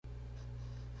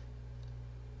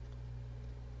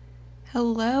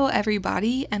Hello,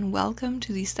 everybody, and welcome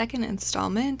to the second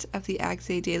installment of the Ag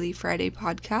Daily Friday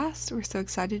podcast. We're so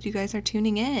excited you guys are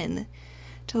tuning in.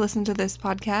 To listen to this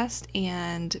podcast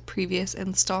and previous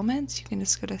installments, you can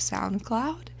just go to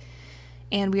SoundCloud.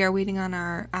 And we are waiting on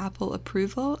our Apple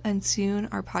approval, and soon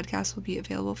our podcast will be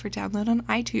available for download on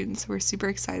iTunes. So we're super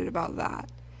excited about that.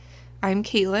 I'm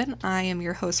Caitlin. I am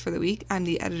your host for the week. I'm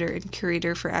the editor and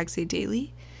curator for Ag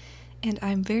Daily. And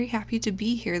I'm very happy to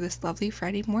be here this lovely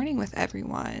Friday morning with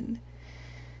everyone.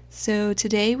 So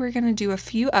today we're going to do a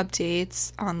few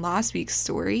updates on last week's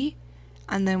story,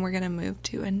 and then we're going to move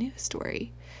to a new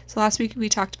story. So last week we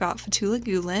talked about Fethullah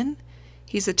Gulen.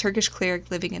 He's a Turkish cleric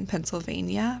living in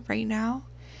Pennsylvania right now,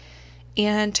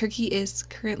 and Turkey is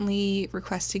currently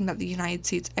requesting that the United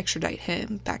States extradite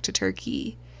him back to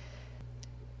Turkey.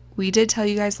 We did tell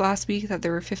you guys last week that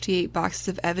there were 58 boxes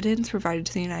of evidence provided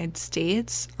to the United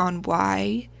States on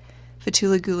why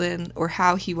Fethullah Gulen, or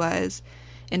how he was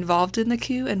involved in the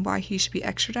coup and why he should be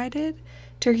extradited.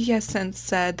 Turkey has since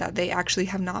said that they actually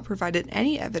have not provided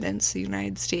any evidence to the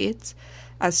United States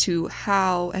as to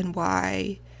how and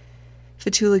why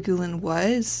Fethullah Gulen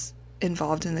was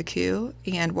involved in the coup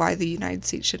and why the United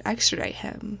States should extradite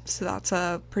him. So that's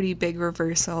a pretty big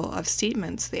reversal of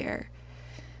statements there.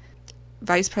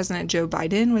 Vice President Joe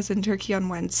Biden was in Turkey on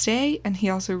Wednesday, and he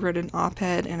also wrote an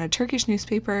op-ed in a Turkish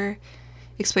newspaper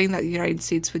explaining that the United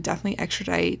States would definitely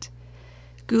extradite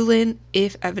Gulen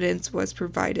if evidence was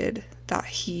provided that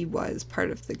he was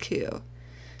part of the coup.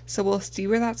 So we'll see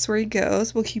where that story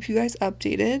goes. We'll keep you guys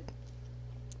updated.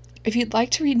 If you'd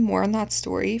like to read more on that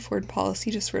story, Foreign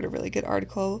Policy just wrote a really good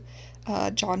article,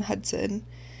 John Hudson.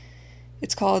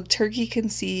 It's called Turkey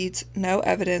Concedes No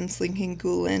Evidence Linking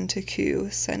Gulen to Coup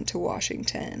Sent to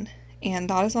Washington. And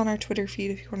that is on our Twitter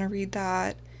feed if you want to read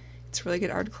that. It's a really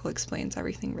good article, explains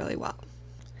everything really well.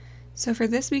 So for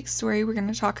this week's story, we're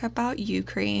going to talk about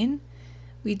Ukraine.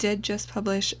 We did just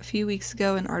publish a few weeks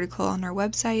ago an article on our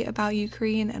website about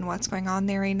Ukraine and what's going on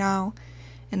there right now.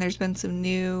 And there's been some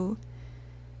new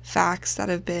facts that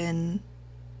have been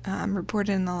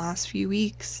reported in the last few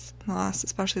weeks,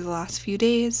 especially the last few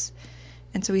days.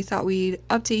 And so we thought we'd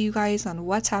update you guys on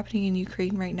what's happening in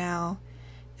Ukraine right now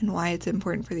and why it's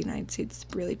important for the United States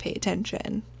to really pay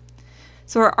attention.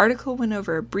 So our article went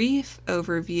over a brief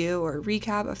overview or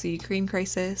recap of the Ukraine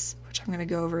crisis, which I'm going to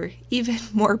go over even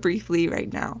more briefly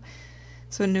right now.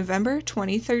 So in November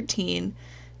 2013,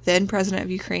 then President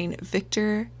of Ukraine,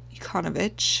 Viktor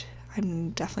Yanukovych, I'm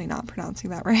definitely not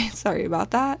pronouncing that right, sorry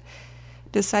about that,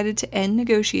 decided to end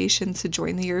negotiations to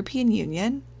join the European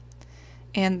Union.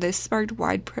 And this sparked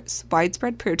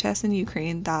widespread protests in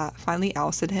Ukraine that finally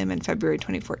ousted him in February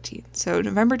 2014. So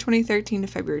November 2013 to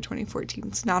February 2014.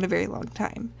 It's not a very long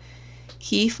time.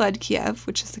 He fled Kiev,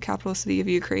 which is the capital city of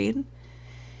Ukraine.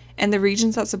 And the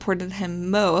regions that supported him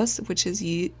most, which is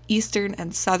eastern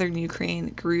and southern Ukraine,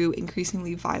 grew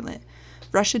increasingly violent.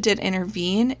 Russia did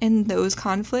intervene in those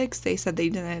conflicts. They said they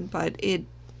didn't, but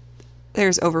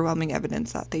there's overwhelming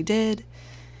evidence that they did.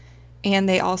 And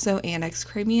they also annexed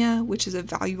Crimea, which is a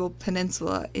valuable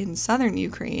peninsula in southern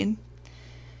Ukraine.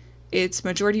 It's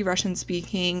majority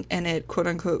Russian-speaking, and it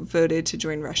quote-unquote voted to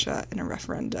join Russia in a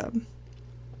referendum.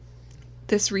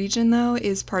 This region, though,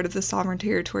 is part of the sovereign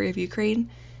territory of Ukraine.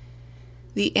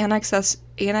 The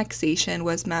annexation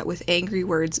was met with angry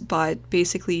words, but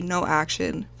basically no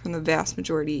action from the vast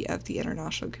majority of the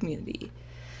international community.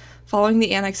 Following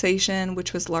the annexation,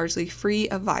 which was largely free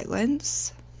of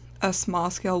violence, a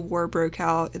small-scale war broke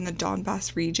out in the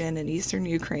Donbass region in eastern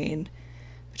Ukraine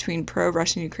between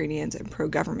pro-Russian Ukrainians and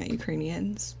pro-government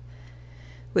Ukrainians,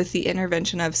 with the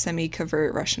intervention of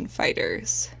semi-covert Russian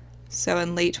fighters. So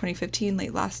in late 2015,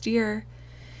 late last year,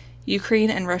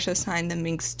 Ukraine and Russia signed the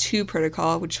Minsk II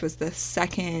protocol, which was the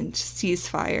second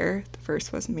ceasefire. The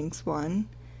first was Minsk I.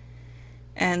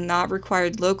 And that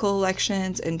required local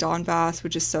elections in Donbass,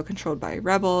 which is still controlled by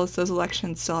rebels. Those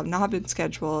elections still have not been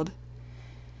scheduled.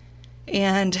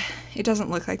 And it doesn't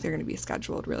look like they're going to be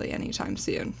scheduled really anytime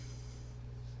soon.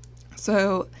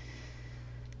 So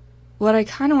what I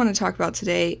kind of want to talk about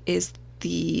today is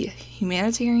the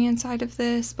humanitarian side of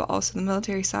this, but also the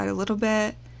military side a little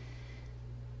bit.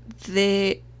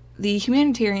 The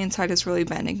humanitarian side has really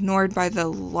been ignored by the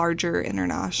larger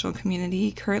international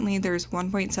community. Currently, there's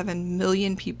 1.7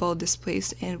 million people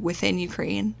displaced within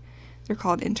Ukraine. They're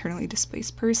called internally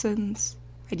displaced persons,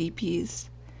 IDPs.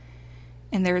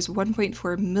 And there's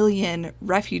 1.4 million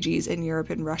refugees in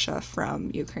Europe and Russia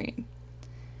from Ukraine.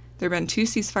 There have been 2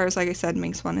 ceasefires, like I said,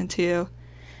 Minsk 1 and 2.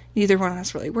 Neither one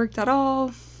has really worked at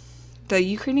all. The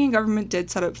Ukrainian government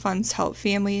did set up funds to help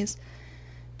families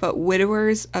but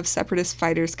widowers of separatist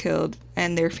fighters killed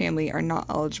and their family are not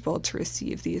eligible to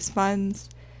receive these funds.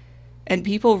 And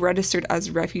people registered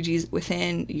as refugees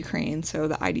within Ukraine, so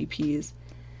the IDPs,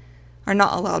 are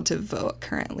not allowed to vote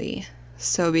currently.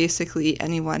 So basically,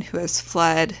 anyone who has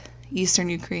fled eastern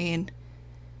Ukraine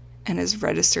and is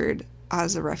registered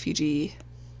as a refugee,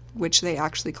 which they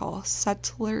actually call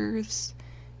settlers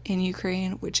in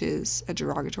Ukraine, which is a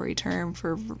derogatory term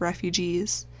for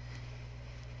refugees,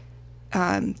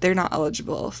 they're not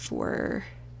eligible for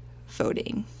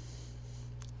voting.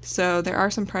 So there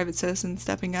are some private citizens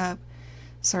stepping up,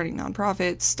 starting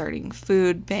nonprofits, starting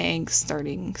food banks,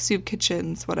 starting soup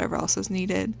kitchens, whatever else is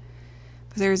needed.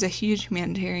 But there is a huge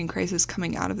humanitarian crisis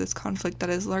coming out of this conflict that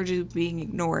is largely being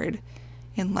ignored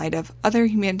in light of other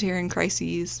humanitarian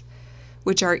crises,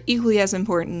 which are equally as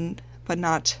important, but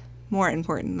not more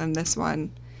important than this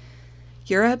one.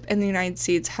 Europe and the United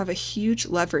States have a huge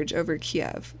leverage over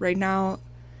Kiev. Right now,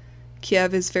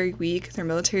 Kiev is very weak. Their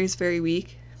military is very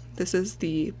weak. This is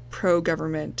the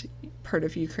pro-government part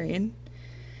of Ukraine.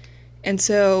 And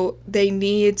so they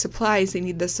need supplies. They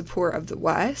need the support of the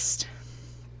West.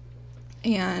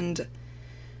 And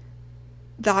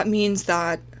that means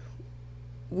that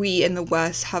we in the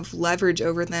West have leverage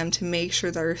over them to make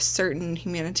sure there are certain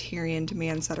humanitarian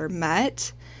demands that are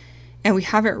met. And we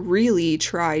haven't really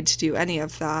tried to do any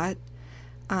of that.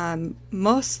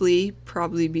 Mostly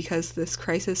probably because this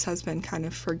crisis has been kind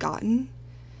of forgotten.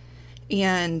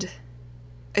 And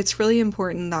it's really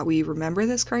important that we remember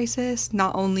this crisis,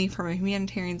 not only from a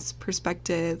humanitarian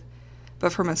perspective,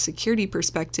 but from a security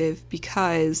perspective,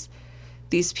 because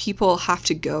these people have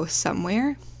to go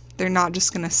somewhere. They're not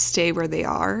just going to stay where they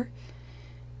are.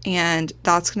 And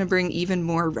that's going to bring even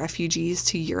more refugees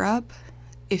to Europe.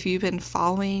 If you've been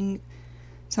following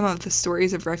some of the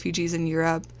stories of refugees in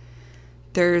Europe,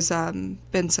 there's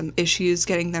been some issues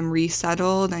getting them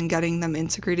resettled and getting them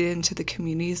integrated into the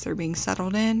communities they're being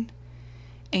settled in.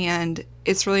 And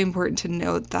it's really important to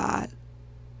note that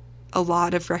a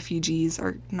lot of refugees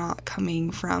are not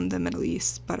coming from the Middle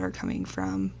East, but are coming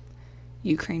from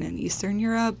Ukraine and Eastern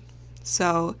Europe.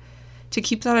 So to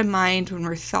keep that in mind when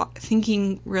we're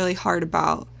thinking really hard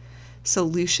about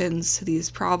solutions to these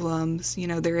problems,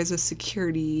 there is a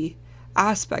security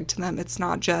aspect to them. It's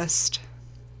not just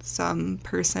some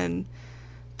person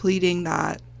pleading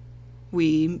that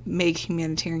we make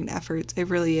humanitarian efforts. It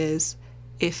really is,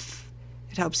 if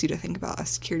it helps you to think about a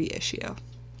security issue.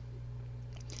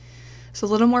 So a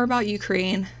little more about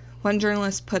Ukraine. One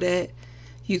journalist put it,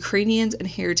 Ukrainians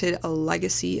inherited a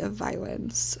legacy of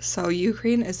violence. So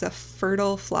Ukraine is a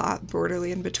fertile, flat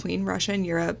borderland between Russia and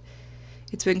Europe.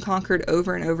 It's been conquered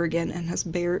over and over again and has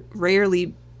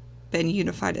rarely been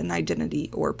unified in identity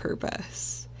or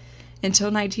purpose.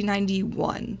 Until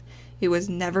 1991, it was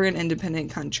never an independent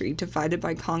country, divided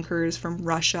by conquerors from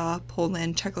Russia,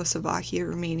 Poland, Czechoslovakia,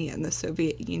 Romania, and the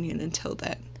Soviet Union until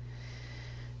then.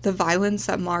 The violence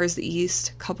that mars the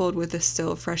East, coupled with the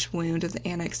still fresh wound of the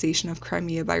annexation of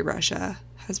Crimea by Russia,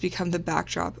 has become the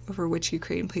backdrop over which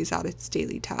Ukraine plays out its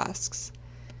daily tasks.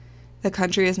 The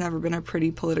country has never been a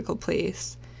pretty political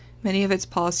place. Many of its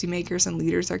policymakers and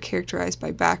leaders are characterized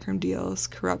by backroom deals,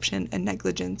 corruption, and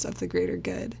negligence of the greater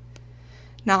good.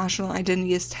 National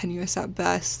identity is tenuous at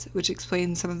best, which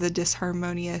explains some of the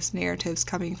disharmonious narratives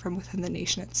coming from within the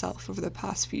nation itself over the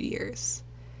past few years.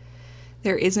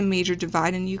 There is a major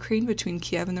divide in Ukraine between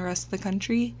Kiev and the rest of the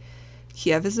country.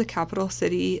 Kiev is the capital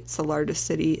city, it's the largest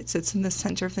city, it sits in the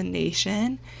center of the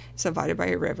nation, it's divided by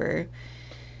a river.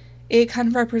 It kind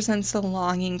of represents the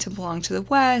longing to belong to the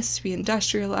West, to be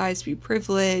industrialized, to be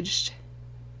privileged.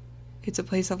 It's a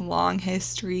place of long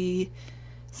history,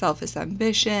 selfish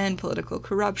ambition, political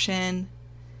corruption.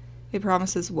 It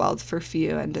promises wealth for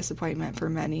few and disappointment for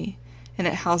many, and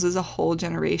it houses a whole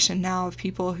generation now of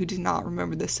people who do not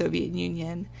remember the Soviet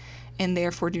Union and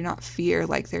therefore do not fear,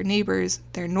 like their neighbors,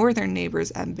 their northern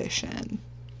neighbors' ambition.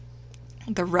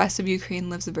 The rest of Ukraine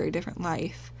lives a very different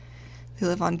life. They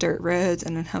live on dirt roads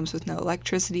and in homes with no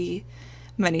electricity.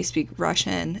 Many speak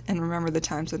Russian and remember the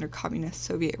times under communist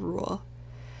Soviet rule.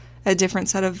 A different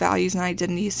set of values and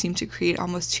identities seem to create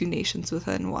almost two nations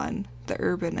within one, the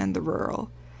urban and the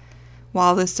rural.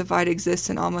 While this divide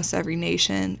exists in almost every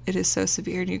nation, it is so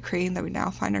severe in Ukraine that we now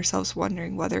find ourselves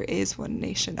wondering whether it is one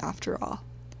nation after all.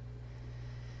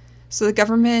 So the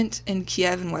government in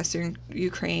Kiev and western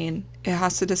Ukraine, it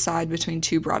has to decide between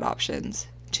two broad options: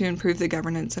 to improve the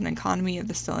governance and economy of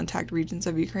the still intact regions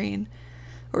of Ukraine,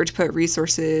 or to put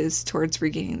resources towards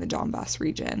regaining the Donbass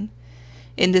region.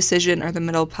 Indecision or the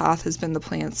middle path has been the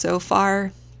plan so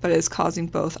far, but it is causing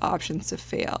both options to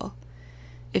fail.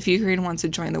 if Ukraine wants to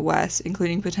join the West,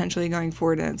 including potentially going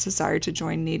forward in its desire to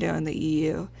join NATO and the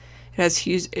EU, it has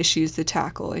huge issues to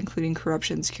tackle, including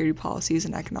corruption, security policies,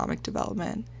 and economic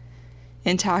development.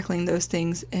 In tackling those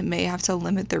things, it may have to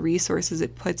limit the resources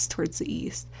it puts towards the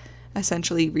East,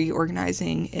 essentially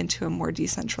reorganizing into a more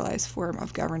decentralized form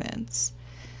of governance.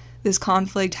 This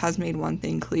conflict has made one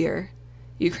thing clear: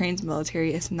 Ukraine's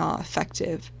military is not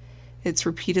effective. It's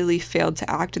repeatedly failed to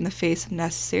act in the face of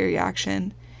necessary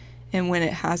action, and when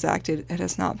it has acted, it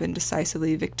has not been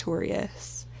decisively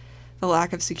victorious. The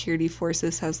lack of security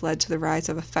forces has led to the rise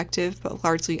of effective but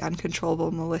largely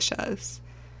uncontrollable militias.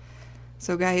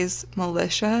 So guys,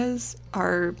 militias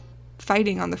are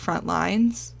fighting on the front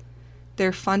lines.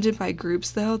 They're funded by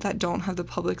groups, though, that don't have the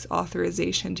public's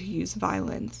authorization to use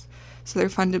violence. So they're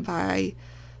funded by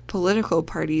political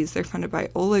parties, they're funded by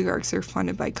oligarchs, they're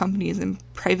funded by companies and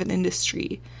private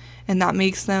industry. And that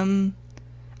makes them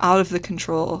out of the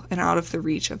control and out of the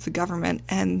reach of the government,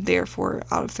 and therefore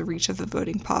out of the reach of the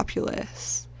voting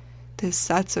populace. This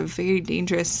sets a very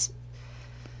dangerous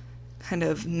kind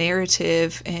of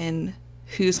narrative in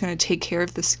who's going to take care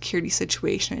of the security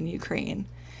situation in Ukraine.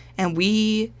 And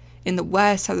we in the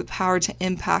West have the power to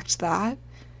impact that,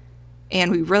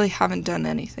 and we really haven't done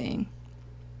anything.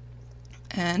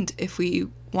 And if we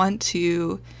want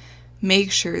to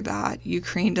make sure that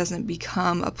Ukraine doesn't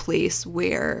become a place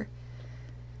where,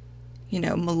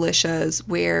 militias,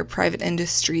 where private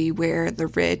industry, where the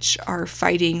rich are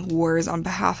fighting wars on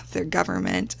behalf of their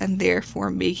government and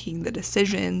therefore making the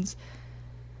decisions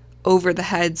over the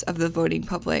heads of the voting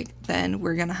public, then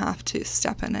we're going to have to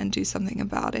step in and do something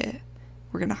about it.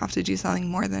 We're going to have to do something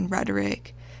more than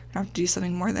rhetoric. We're going to have to do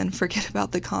something more than forget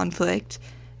about the conflict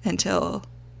until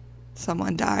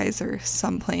someone dies or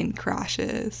some plane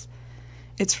crashes.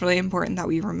 It's really important that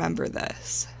we remember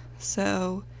this.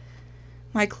 So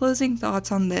my closing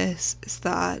thoughts on this is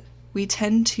that we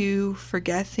tend to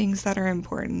forget things that are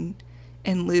important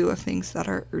in lieu of things that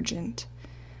are urgent.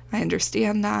 I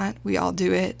understand that. We all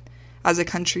do it. As a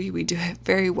country, we do it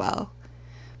very well.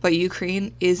 But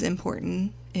Ukraine is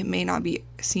important. It may not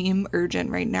seem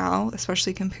urgent right now,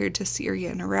 especially compared to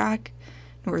Syria and Iraq,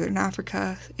 Northern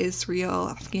Africa, Israel,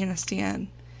 Afghanistan.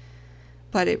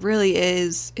 But it really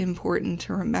is important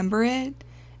to remember it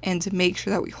and to make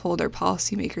sure that we hold our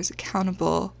policymakers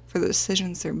accountable for the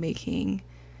decisions they're making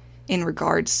in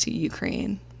regards to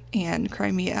Ukraine and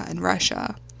Crimea and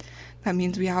Russia. That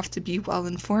means we have to be well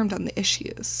informed on the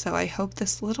issues. So I hope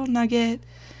this little nugget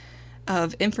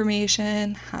of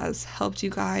information has helped you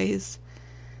guys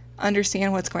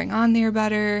understand what's going on there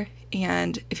better.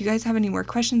 And if you guys have any more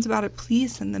questions about it,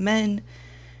 please send them in.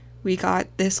 We got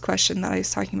this question that I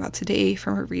was talking about today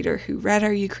from a reader who read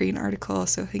our Ukraine article,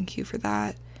 so thank you for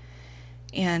that.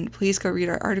 And please go read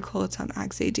our article. It's on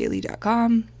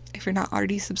axadaily.com. If you're not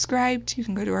already subscribed, you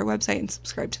can go to our website and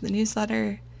subscribe to the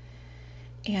newsletter.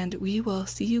 And we will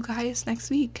see you guys next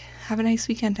week. Have a nice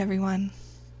weekend, everyone.